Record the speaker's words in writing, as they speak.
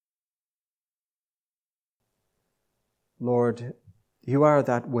Lord, you are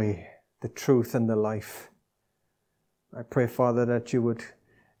that way, the truth and the life. I pray, Father, that you would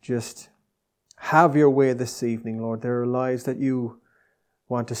just have your way this evening, Lord. There are lives that you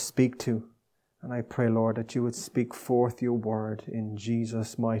want to speak to. And I pray, Lord, that you would speak forth your word in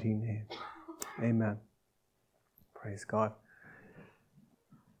Jesus' mighty name. Amen. Praise God.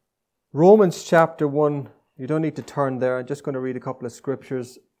 Romans chapter 1. You don't need to turn there. I'm just going to read a couple of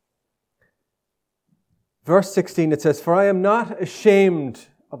scriptures. Verse 16, it says, "For I am not ashamed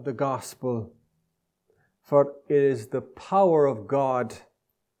of the gospel, for it is the power of God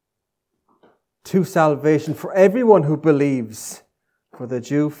to salvation for everyone who believes, for the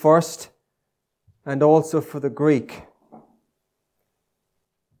Jew first, and also for the Greek.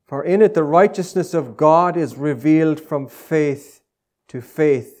 For in it the righteousness of God is revealed from faith to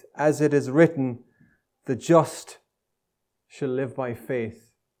faith, as it is written, the just shall live by faith."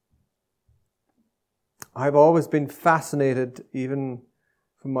 I've always been fascinated, even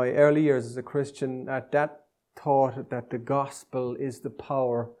from my early years as a Christian, at that thought that the gospel is the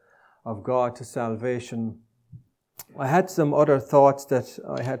power of God to salvation. I had some other thoughts that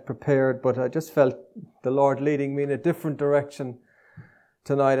I had prepared, but I just felt the Lord leading me in a different direction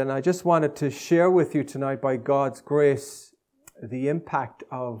tonight. And I just wanted to share with you tonight, by God's grace, the impact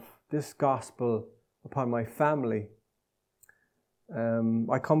of this gospel upon my family.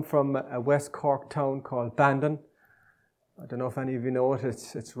 I come from a West Cork town called Bandon. I don't know if any of you know it.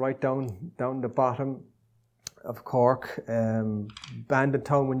 It's right down the bottom of Cork. Bandon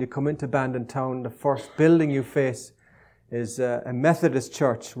town. When you come into Bandon town, the first building you face is a Methodist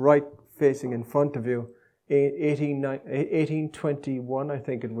church, right facing in front of you. 1821, I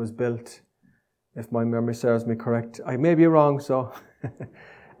think it was built, if my memory serves me correct. I may be wrong, so.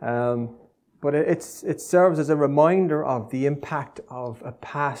 But it serves as a reminder of the impact of a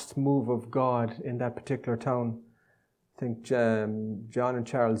past move of God in that particular town. I think John and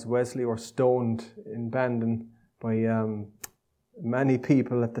Charles Wesley were stoned in Bandon by many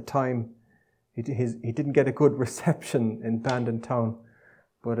people at the time. He didn't get a good reception in Bandon town,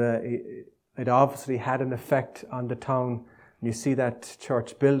 but it obviously had an effect on the town. You see that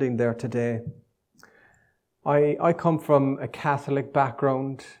church building there today. I come from a Catholic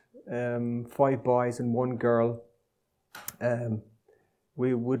background. 5 boys and 1 girl.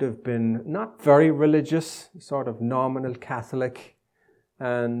 We would have been not very religious, sort of nominal Catholic.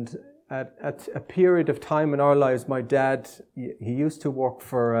 And at a period of time in our lives, my dad, he used to work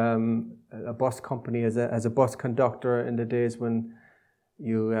for a bus company as a bus conductor in the days when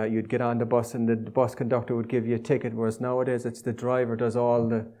you'd get on the bus and the bus conductor would give you a ticket, whereas nowadays it's the driver does all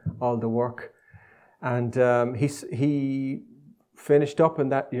the work. And he finished up in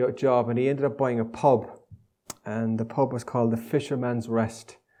that job, and he ended up buying a pub, and the pub was called the Fisherman's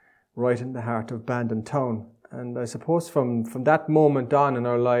Rest, right in the heart of Bandon town. And I suppose from that moment on in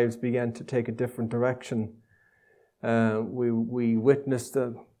our lives began to take a different direction. We witnessed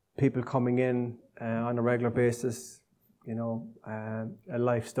the people coming in on a regular basis, a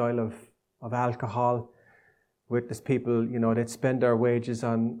lifestyle of alcohol. Witnessed people, they'd spend their wages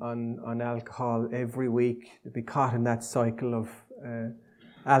on alcohol every week. They'd be caught in that cycle of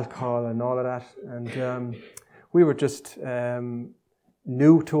alcohol and all of that. And we were just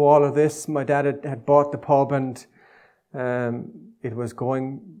new to all of this. My dad had bought the pub, and it was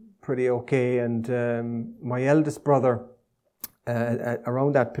going pretty okay. And my eldest brother,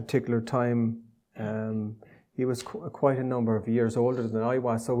 around that particular time, he was quite a number of years older than I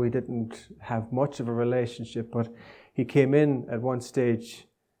was, so we didn't have much of a relationship. But he came in at one stage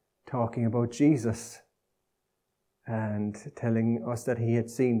talking about Jesus and telling us that he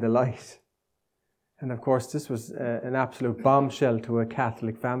had seen the light. And of course, this was an absolute bombshell to a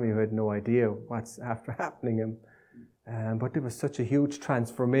Catholic family who had no idea what's after happening. But there was such a huge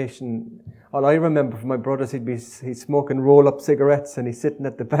transformation. All I remember from my brothers, he's smoking roll-up cigarettes, and he's sitting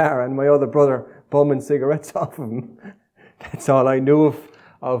at the bar, and my other brother bumming cigarettes off of him. That's all I knew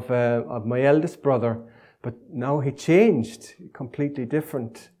of my eldest brother. But now he changed, completely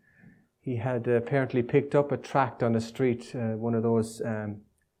different. He had apparently picked up a tract on the street, one of those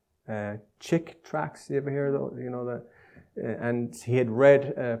chick tracts. You ever hear those? And he had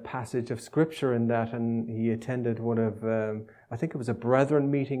read a passage of scripture in that, and he attended one of, I think it was a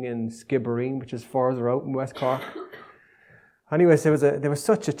Brethren meeting in Skibbereen, which is further out in West Cork. Anyways, there was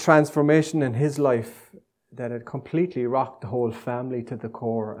such a transformation in his life that it completely rocked the whole family to the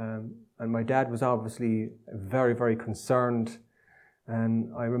core. And my dad was obviously very, very concerned.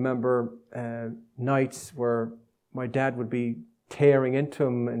 And I remember nights where my dad would be tearing into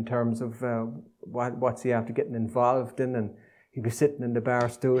him in terms of what's he after getting involved in, and he'd be sitting in the bar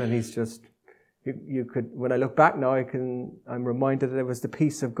stool and he's just you could, when I look back now, I'm reminded that it was the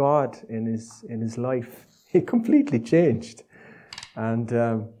peace of God in his life. He completely changed, and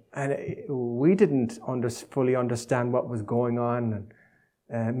we didn't fully understand what was going on,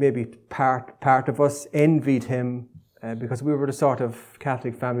 and maybe part of us envied him because we were the sort of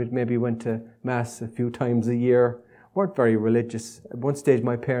Catholic family that maybe went to Mass a few times a year, weren't very religious. At one stage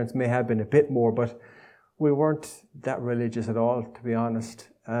my parents may have been a bit more, but we weren't that religious at all, to be honest.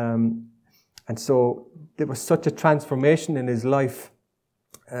 And so there was such a transformation in his life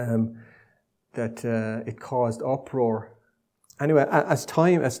that it caused uproar. Anyway, as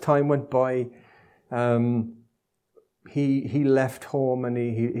time went by, he left home and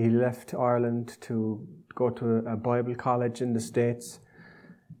he left Ireland to go to a Bible college in the States,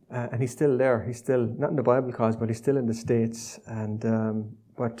 and he's still there. He's still not in the Bible college, but he's still in the States. And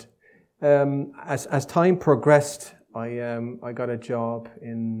as time progressed, I got a job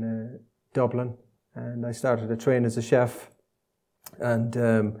in Dublin, and I started to train as a chef, and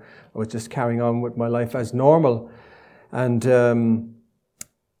I was just carrying on with my life as normal. And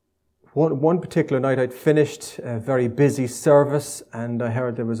one particular night I'd finished a very busy service, and I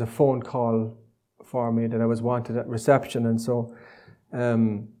heard there was a phone call for me that I was wanted at reception, and so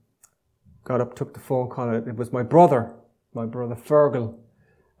got up, took the phone call. It was my brother Fergal,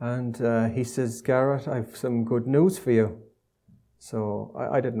 and he says, "Garret, I've some good news for you." So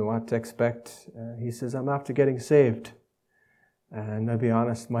I didn't know what to expect. He says, "I'm after getting saved." And I'll be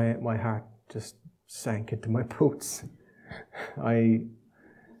honest, my heart just sank into my boots. I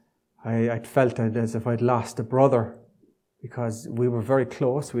felt as if I'd lost a brother, because we were very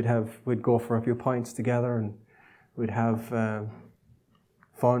close. We'd go for a few pints together, and we'd have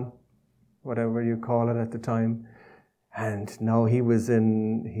fun, whatever you call it at the time. And now he was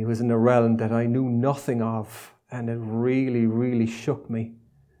in a realm that I knew nothing of, and it really, really shook me.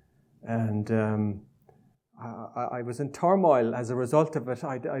 And I was in turmoil as a result of it.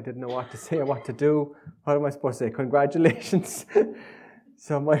 I didn't know what to say or what to do. What am I supposed to say? Congratulations.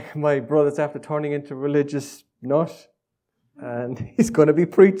 So my brother's after turning into a religious nut, and he's going to be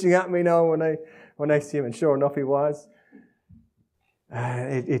preaching at me now when I see him. And sure enough, he was.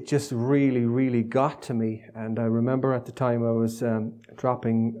 It just really, really got to me. And I remember at the time I was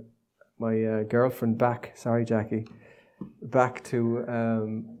dropping my girlfriend back. Sorry, Jackie. Back to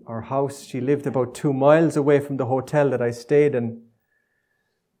our house. She lived about 2 miles away from the hotel that I stayed in.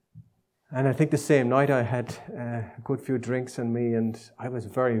 And I think the same night I had a good few drinks on me, and I was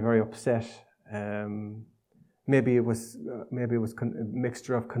very, very upset. Maybe it was a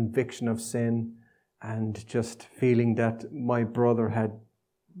mixture of conviction of sin and just feeling that my brother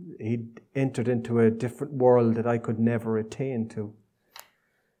he'd entered into a different world that I could never attain to.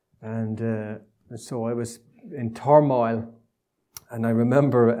 And so I was in turmoil. And I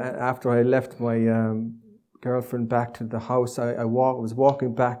remember after I left my girlfriend back to the house, I was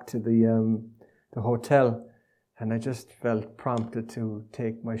walking back to the hotel, and I just felt prompted to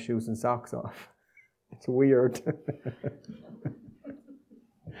take my shoes and socks off. It's weird.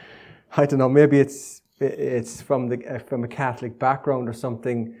 I don't know. Maybe it's from a Catholic background or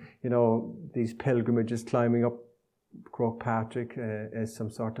something. You know, these pilgrimages climbing up Croagh-Patrick as some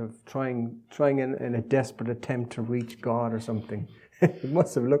sort of trying in a desperate attempt to reach God or something. It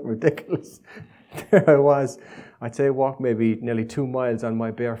must have looked ridiculous. There I was. I'd say I walked maybe nearly 2 miles on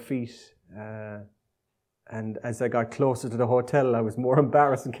my bare feet. And as I got closer to the hotel, I was more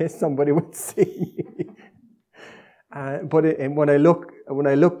embarrassed in case somebody would see me. But when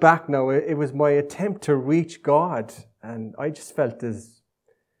I look back now, it was my attempt to reach God, and I just felt as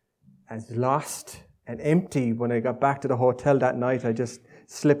lost and empty. When I got back to the hotel that night, I just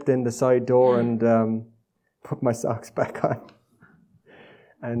slipped in the side door and put my socks back on,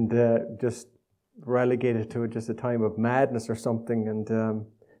 and just relegated to just a time of madness or something. And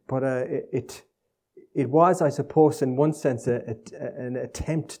but it was, I suppose, in one sense, an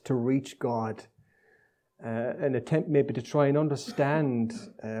attempt to reach God. An attempt maybe to try and understand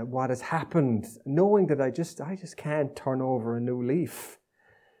what has happened, knowing that I just can't turn over a new leaf.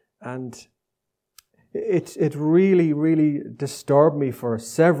 And it really, really disturbed me for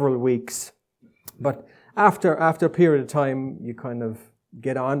several weeks. But after a period of time, you kind of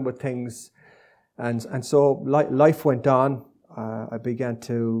get on with things. And so life went on. I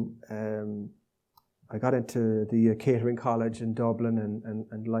got into the catering college in Dublin,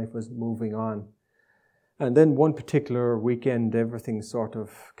 and life was moving on. And then one particular weekend, everything sort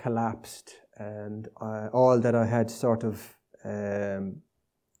of collapsed, and all that I had sort of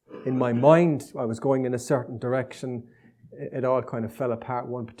in my mind, I was going in a certain direction. It all kind of fell apart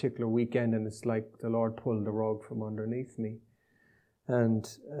one particular weekend, and it's like the Lord pulled the rug from underneath me. And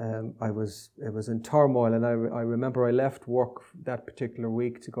it was in turmoil, and I remember I left work that particular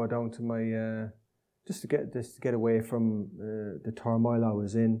week to go down to my just to get away from the turmoil I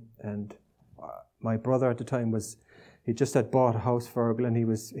was in. And my brother at the time he just had bought a house for Fergal, and he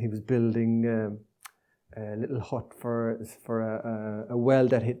was building a little hut for a well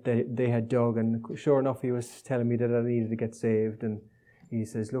that they had dug. And sure enough, he was telling me that I needed to get saved. And he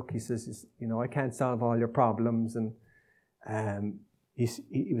says, "Look," he says, "I can't solve all your problems." And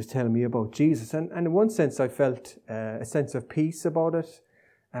he was telling me about Jesus, and in one sense I felt a sense of peace about it,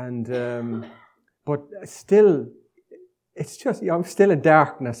 and but still, it's just I'm still in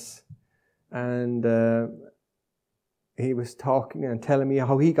darkness. And he was talking and telling me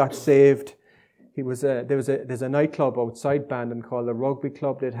how he got saved. There's a nightclub outside Bandon called the Rugby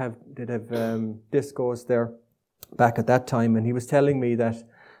Club. They'd have discos there back at that time, and he was telling me that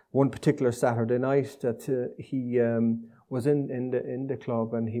one particular Saturday night that he was in the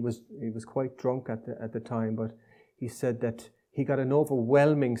club, and he was quite drunk at the time, but he said that he got an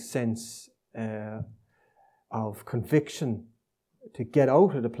overwhelming sense of conviction to get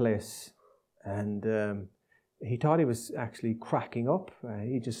out of the place, and he thought he was actually cracking up.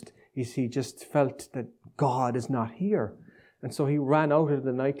 He just felt that God is not here, and so he ran out of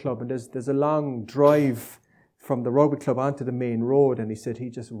the nightclub. And there's a long drive from the rugby club onto the main road, and he said he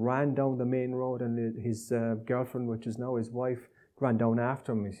just ran down the main road, and his girlfriend, which is now his wife, ran down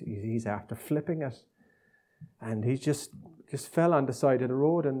after him. He's after flipping it, and he just fell on the side of the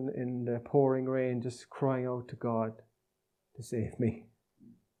road in the pouring rain, just crying out to God to save me.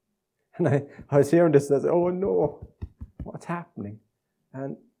 And I was hearing this, and I said, "Oh no, what's happening?"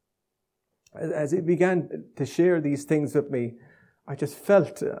 And as he began to share these things with me, I just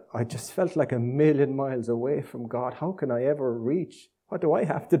felt like a million miles away from God. How can I ever reach? What do I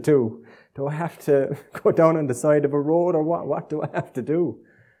have to do? Do I have to go down on the side of a road, or what do I have to do?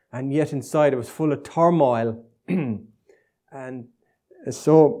 And yet inside it was full of turmoil. And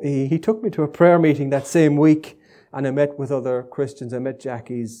so he took me to a prayer meeting that same week, and I met with other Christians. I met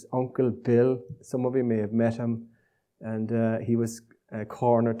Jackie's uncle Bill. Some of you may have met him. And he was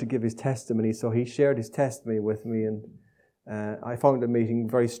cornered to give his testimony. So he shared his testimony with me, and I found the meeting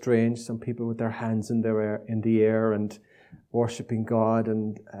very strange. Some people with their hands in the air and worshipping God,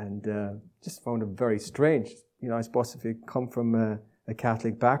 and just found it very strange. I suppose if you come from a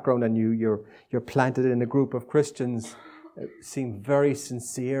Catholic background and you're planted in a group of Christians, it seemed very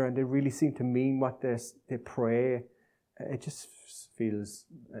sincere, and they really seem to mean what they pray. It just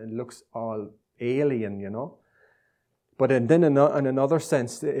it looks all alien, But then in another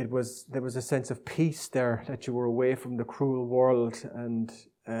sense, there was a sense of peace there, that you were away from the cruel world, and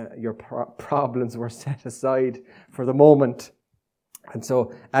your problems were set aside for the moment. And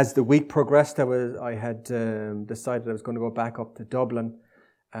so as the week progressed, I had decided I was going to go back up to Dublin,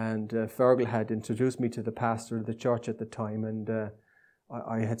 and Fergal had introduced me to the pastor of the church at the time, and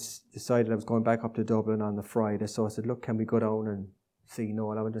I had decided I was going back up to Dublin on the Friday. So I said, "Look, can we go down and see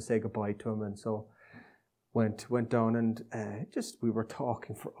Noel? I want to say goodbye to him." And so went down, and we were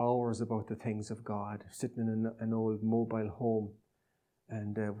talking for hours about the things of God, sitting in an old mobile home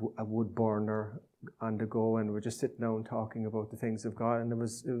and a wood burner on the go, and we're just sitting down talking about the things of God. And it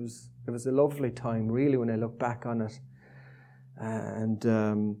was a lovely time, really, when I look back on it. And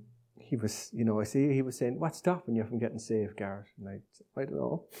he was, he was saying, "What's stopping you from getting saved, Garret?" And I said, "I don't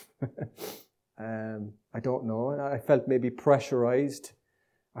know." I don't know. And I felt maybe pressurized.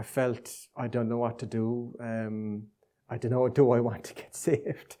 I felt I don't know what to do. I don't know, do I want to get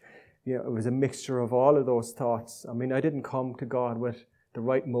saved? It was a mixture of all of those thoughts. I mean, I didn't come to God with the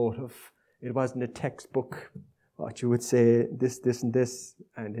right motive. It wasn't a textbook, what you would say, this, and this,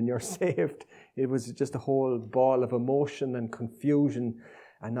 and then you're saved. It was just a whole ball of emotion and confusion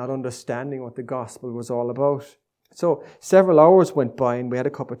and not understanding what the gospel was all about. So several hours went by, and we had a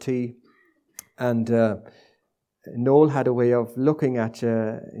cup of tea, and Noel had a way of looking at you,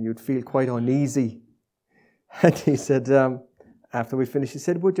 and you'd feel quite uneasy. And he said, after we finished, he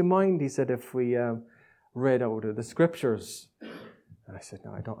said, "Would you mind," he said, "if we read out of the scriptures?" And I said,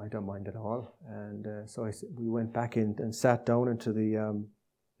 "No, I don't mind at all." And so we went back in and sat down into the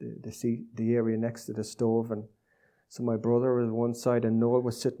area next to the stove. And so my brother was one side, and Noel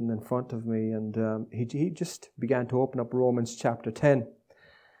was sitting in front of me, and he just began to open up Romans chapter 10.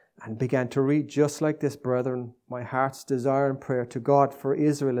 And began to read just like this: "Brethren, my heart's desire and prayer to God for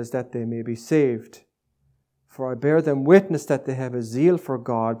Israel is that they may be saved. For I bear them witness that they have a zeal for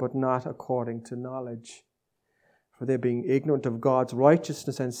God, but not according to knowledge. For they, being ignorant of God's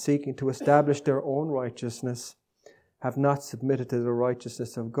righteousness and seeking to establish their own righteousness, have not submitted to the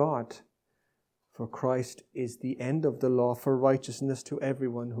righteousness of God. For Christ is the end of the law for righteousness to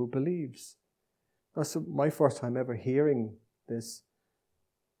everyone who believes. That's my first time ever hearing this.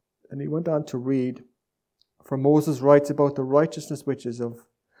 And he went on to read, for Moses writes about the righteousness which is of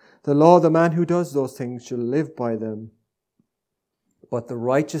the law, the man who does those things shall live by them. But the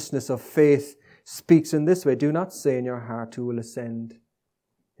righteousness of faith speaks in this way, do not say in your heart who will ascend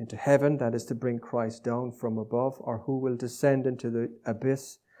into heaven, that is to bring Christ down from above, or who will descend into the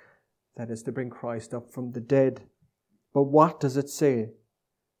abyss, that is to bring Christ up from the dead. But what does it say?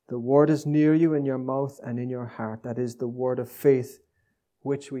 The word is near you in your mouth and in your heart. That is the word of faith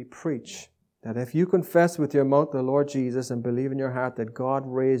which we preach. That if you confess with your mouth the Lord Jesus and believe in your heart that God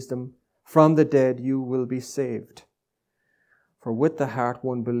raised him from the dead, you will be saved. For with the heart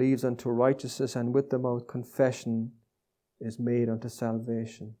one believes unto righteousness, and with the mouth confession is made unto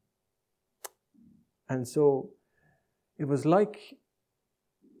salvation. And so it was like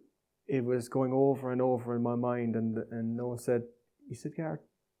it was going over and over in my mind, and Noah said, he said, Garret,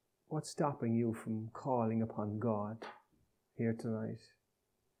 what's stopping you from calling upon God here tonight?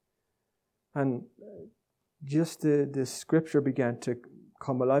 And just the scripture began to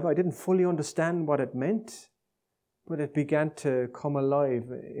come alive. I didn't fully understand what it meant, but it began to come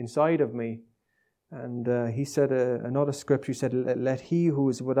alive inside of me. And he said another scripture, he said, let he who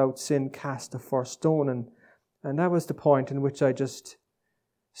is without sin cast the first stone. And that was the point in which I just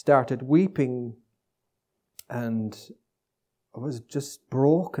started weeping, and I was just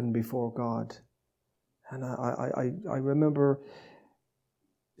broken before God. And I remember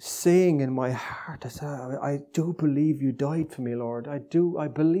saying in my heart, I do believe you died for me, Lord. I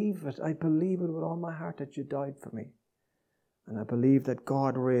believe it. I believe it with all my heart that you died for me. And I believe that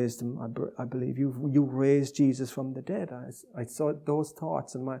God raised him. I believe you raised Jesus from the dead. I saw those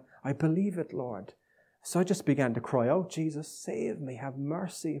thoughts and I believe it, Lord. So I just began to cry out, Jesus, save me, have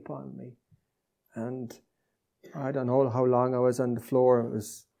mercy upon me. And I don't know how long I was on the floor. I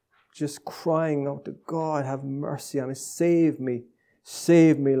was just crying out to God, have mercy on me,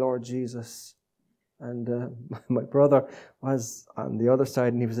 save me, Lord Jesus. And my brother was on the other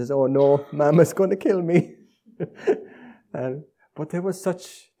side, and he says, oh no, Mama's going to kill me. But there was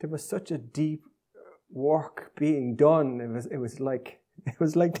such a deep work being done. It was like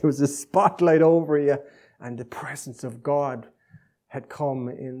there was a spotlight over you, and the presence of God had come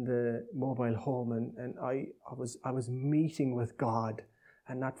in the mobile home, and I was meeting with God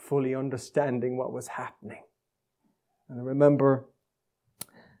and not fully understanding what was happening. And I remember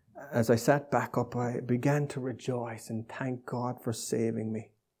as I sat back up, I began to rejoice and thank God for saving me.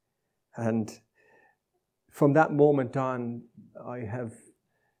 And from that moment on, I have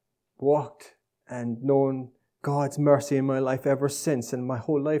walked and known God's mercy in my life ever since, and my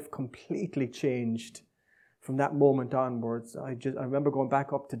whole life completely changed from that moment onwards. I remember going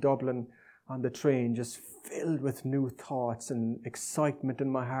back up to Dublin on the train, just filled with new thoughts and excitement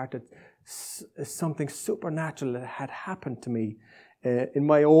in my heart that something supernatural had happened to me. In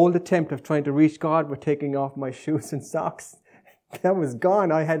my old attempt of trying to reach God with taking off my shoes and socks, that was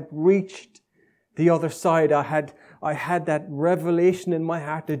gone. I had reached the other side. I had that revelation in my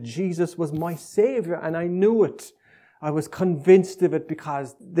heart that Jesus was my Savior, and I knew it. I was convinced of it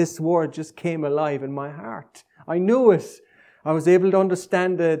because this word just came alive in my heart. I knew it. I was able to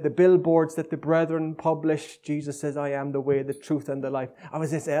understand the billboards that the brethren published. Jesus says, I am the way, the truth, and the life. I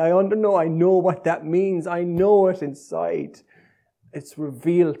was just saying, I know what that means. I know it inside. It's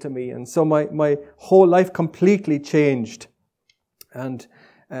revealed to me. And so my whole life completely changed. And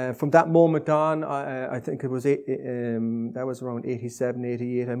from that moment on, I think it was that was around 87,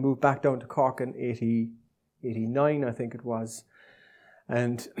 88. I moved back down to Cork in 89, I think it was,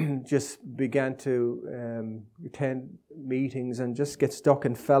 and just began to attend meetings and just get stuck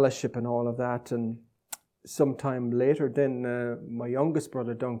in fellowship and all of that. And sometime later, then my youngest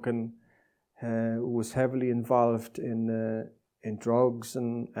brother Duncan, who was heavily involved in drugs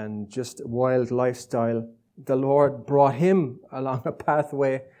and just wild lifestyle, the Lord brought him along a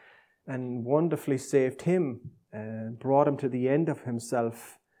pathway and wonderfully saved him, brought him to the end of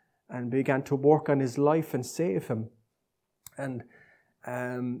himself, and began to work on his life and save him. And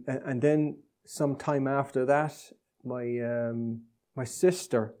then some time after that, my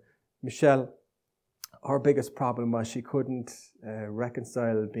sister Michelle, her biggest problem was she couldn't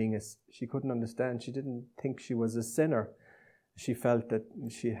reconcile she couldn't understand. She didn't think she was a sinner. She felt that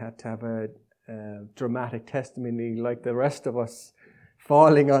she had to have a dramatic testimony like the rest of us,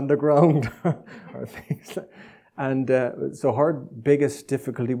 falling on the ground or things like. And so her biggest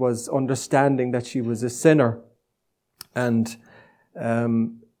difficulty was understanding that she was a sinner. And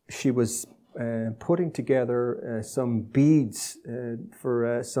she was putting together some beads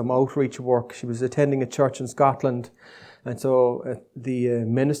for some outreach work. She was attending a church in Scotland, and so the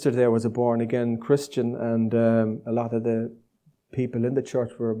minister there was a born-again Christian, and a lot of the people in the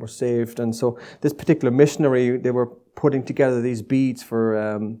church were saved. And so this particular missionary, they were putting together these beads for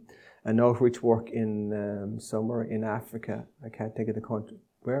an outreach work in somewhere in Africa. I can't think of the country.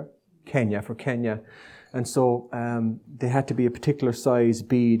 Where? Kenya, for Kenya. And so they had to be a particular size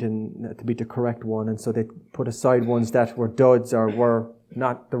bead and had to be the correct one. And so they put aside ones that were duds or were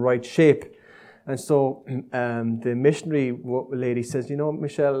not the right shape. And so the missionary lady says, you know,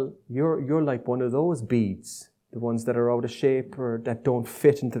 Michelle, you're like one of those beads, the ones that are out of shape or that don't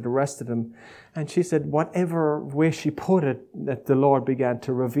fit into the rest of them. And she said, whatever way she put it, that the Lord began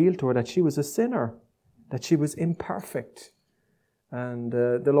to reveal to her that she was a sinner, that she was imperfect. And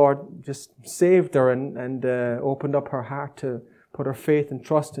the Lord just saved her and opened up her heart to put her faith and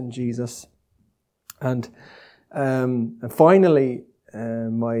trust in Jesus. And finally,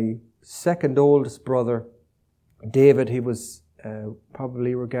 my second oldest brother, David, he was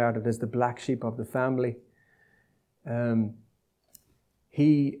probably regarded as the black sheep of the family.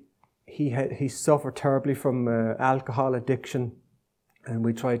 He suffered terribly from alcohol addiction, and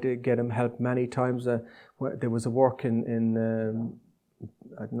we tried to get him help many times. There was a work in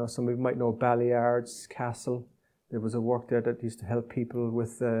I don't know, some of you might know Balliards Castle. There was a work there that used to help people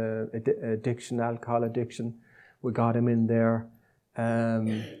with addiction, alcohol addiction. We got him in there, but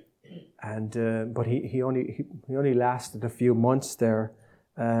he only lasted a few months there,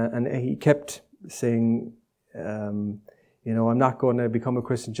 and he kept saying, you know, I'm not going to become a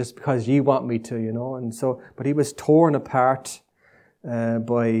Christian just because ye want me to, you know. And so, but he was torn apart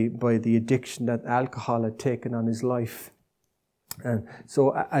by the addiction that alcohol had taken on his life. And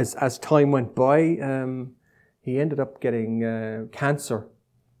so as time went by, he ended up getting cancer,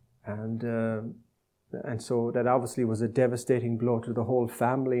 and so that obviously was a devastating blow to the whole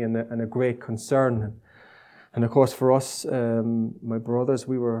family and a great concern. And of course for us, my brothers,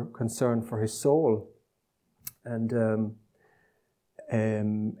 we were concerned for his soul. And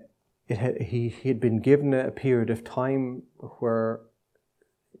he had been given a period of time where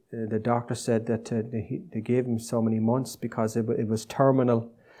the doctor said that they gave him so many months because it was terminal.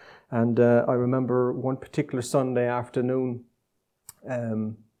 And I remember one particular Sunday afternoon,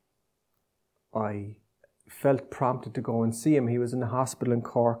 I felt prompted to go and see him. He was in the hospital in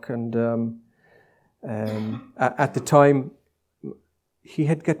Cork, and at the time, he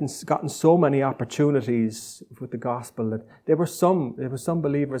had gotten so many opportunities with the gospel that there were some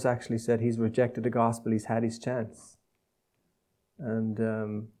believers actually said he's rejected the gospel, he's had his chance. And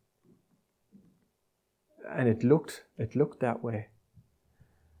it looked that way.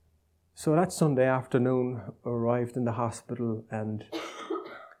 So that Sunday afternoon, arrived in the hospital and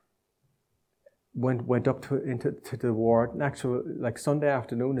went up into the ward. And actually, like Sunday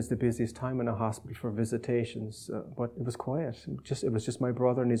afternoon is the busiest time in a hospital for visitations, but it was quiet. It was just my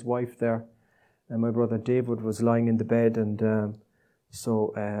brother and his wife there, and my brother David was lying in the bed, and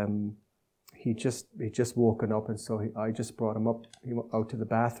he just woken up, and so I just brought him up. He went out to the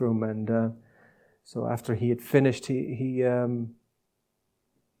bathroom, and so after he had finished, he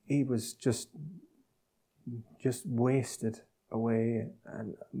was just wasted away,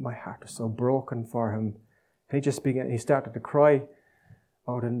 and my heart was so broken for him. He started to cry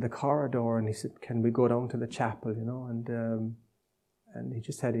out in the corridor, and he said, "Can we go down to the chapel?" You know, and he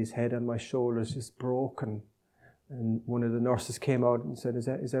just had his head on my shoulders, just broken. And one of the nurses came out and said,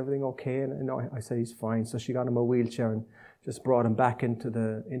 "Is everything okay?" And I said, "He's fine." So she got him a wheelchair and just brought him back into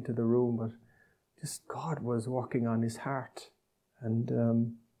the room. But just God was working on his heart, and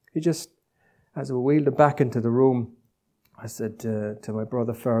he just, as we wheeled him back into the room, I said to my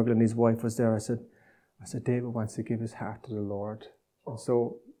brother Fergal, and his wife was there, I said, "David wants to give his heart to the Lord." And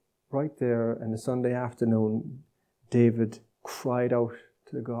so right there on the Sunday afternoon, David cried out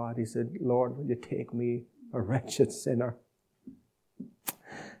to God. He said, "Lord, will you take me, a wretched sinner?"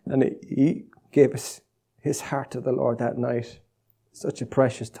 And he gave his heart to the Lord that night. Such a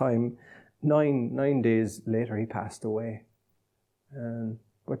precious time. 9 days later, he passed away.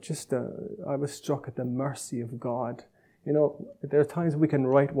 But just, I was struck at the mercy of God. You know, there are times we can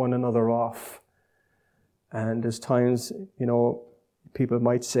write one another off. And there's times, you know, people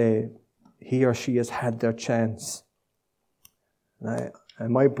might say, he or she has had their chance. And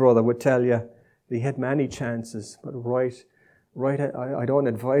my brother would tell you, he had many chances, but I don't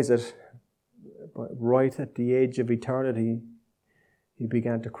advise it, but right at the age of eternity, he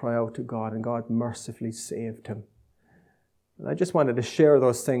began to cry out to God, and God mercifully saved him. And I just wanted to share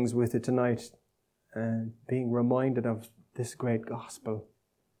those things with you tonight, and being reminded of this great gospel,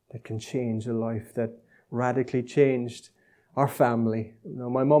 that can change a life, that radically changed our family.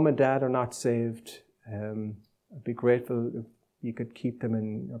 My mum and dad are not saved. I'd be grateful if you could keep them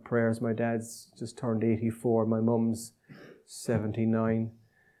in your prayers. My dad's just turned 84. My mum's 79.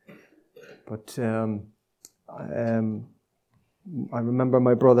 But I remember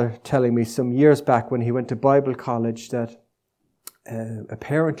my brother telling me some years back when he went to Bible college that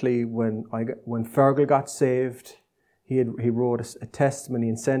apparently when Fergal got saved, he wrote a testimony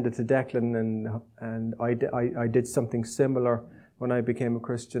and sent it to Declan, and I did something similar when I became a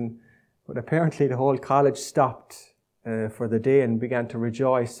Christian. But apparently the whole college stopped for the day and began to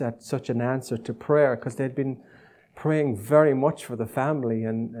rejoice at such an answer to prayer, because they'd been praying very much for the family,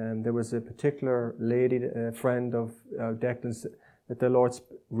 and there was a particular lady, a friend of Declan's, that the Lord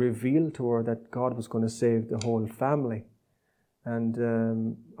revealed to her that God was going to save the whole family.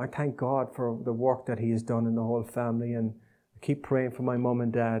 And I thank God for the work that He has done in the whole family, and I keep praying for my mum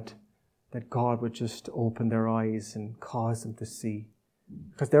and dad that God would just open their eyes and cause them to see,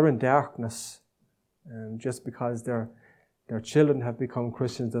 because they're in darkness, and just because their children have become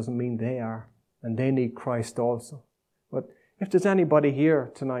Christians doesn't mean they are, and they need Christ also. But if there's anybody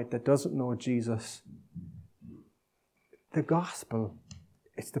here tonight that doesn't know Jesus, the gospel,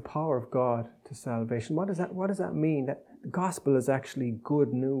 it's the power of God to salvation. What does that mean? That the gospel is actually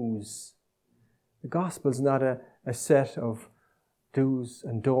good news. The gospel is not a set of do's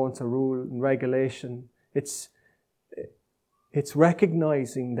and don'ts, a rule and regulation. It's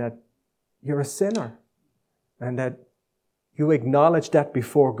recognizing that you're a sinner and that you acknowledge that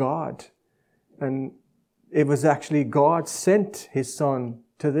before God. And it was actually God sent His Son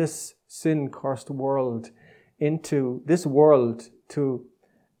to this sin-cursed world, into this world, to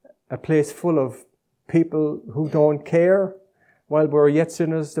a place full of people who don't care. While we're yet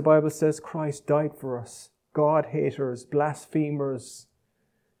sinners, the Bible says Christ died for us. God haters, blasphemers.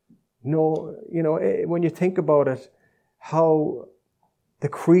 No, when you think about it, how the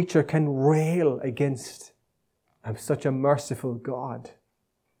creature can rail against such a merciful God.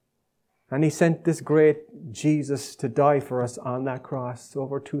 And He sent this great Jesus to die for us on that cross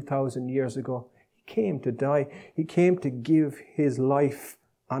over 2,000 years ago. He came to die. He came to give His life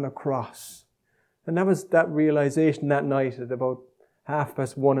on a cross. And that was that realization that night at about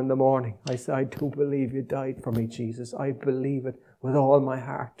 1:30 in the morning. I said, I do believe You died for me, Jesus. I believe it with all my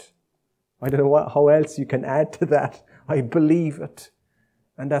heart. I don't know how else you can add to that. I believe it.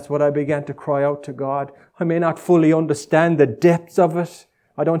 And that's what I began to cry out to God. I may not fully understand the depths of it.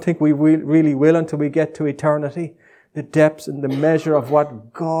 I don't think we really will until we get to eternity. The depths and the measure of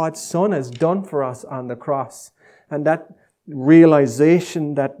what God's Son has done for us on the cross. And that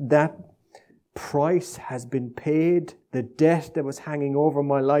realization that price has been paid, the debt that was hanging over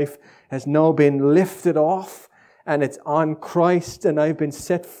my life has now been lifted off, and it's on Christ, and I've been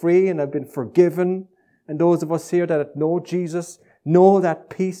set free and I've been forgiven. And those of us here that know Jesus know that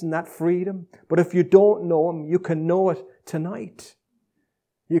peace and that freedom. But if you don't know Him, you can know it tonight.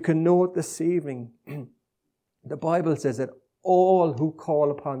 You can know it this evening. The Bible says that all who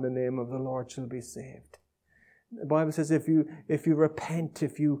call upon the name of the Lord shall be saved. The Bible says if you repent,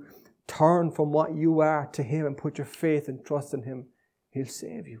 if you turn from what you are to Him and put your faith and trust in Him, He'll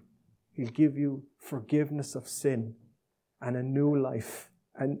save you. He'll give you forgiveness of sin and a new life,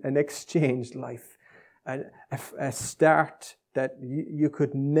 an exchanged life, and a start that you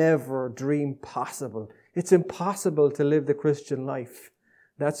could never dream possible. It's impossible to live the Christian life.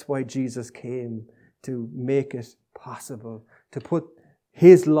 That's why Jesus came, to make it possible, to put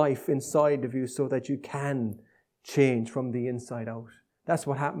His life inside of you so that you can change from the inside out. That's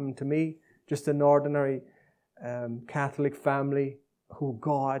what happened to me, just an ordinary Catholic family who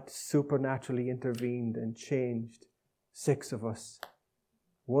God supernaturally intervened and changed. 6 of us,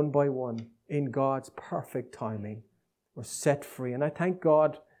 one by one, in God's perfect timing, were set free. And I thank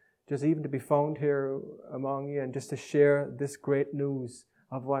God just even to be found here among you and just to share this great news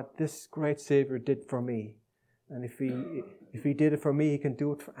of what this great Savior did for me. And if He did it for me, He can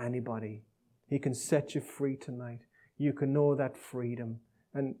do it for anybody. He can set you free tonight. You can know that freedom.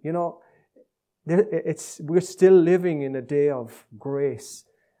 And we're still living in a day of grace,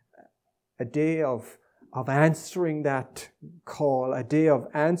 a day of answering that call, a day of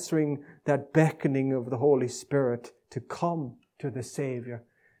answering that beckoning of the Holy Spirit to come to the Savior.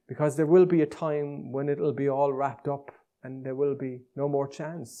 Because there will be a time when it'll be all wrapped up and there will be no more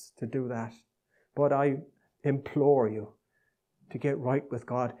chance to do that. But I implore you to get right with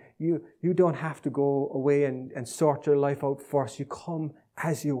God. You don't have to go away and sort your life out first. You come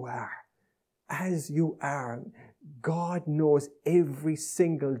as you are. As you are. God knows every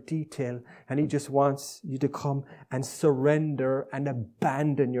single detail, and He just wants you to come and surrender and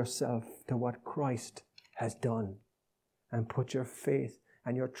abandon yourself to what Christ has done and put your faith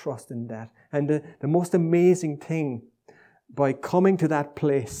and your trust in that. And the most amazing thing, by coming to that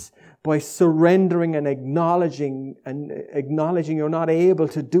place, by surrendering and acknowledging you're not able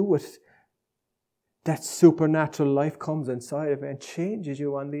to do it, that supernatural life comes inside of it and changes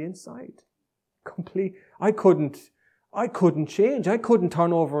you on the inside. Complete. I couldn't change. I couldn't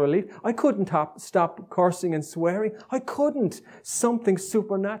turn over a leaf. I couldn't stop cursing and swearing. I couldn't. Something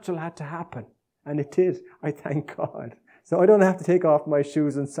supernatural had to happen. And it did. I thank God. So I don't have to take off my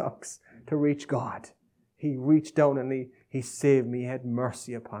shoes and socks to reach God. He reached down and He saved me. He had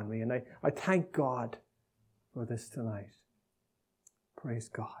mercy upon me. And I thank God for this tonight. Praise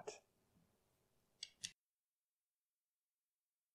God.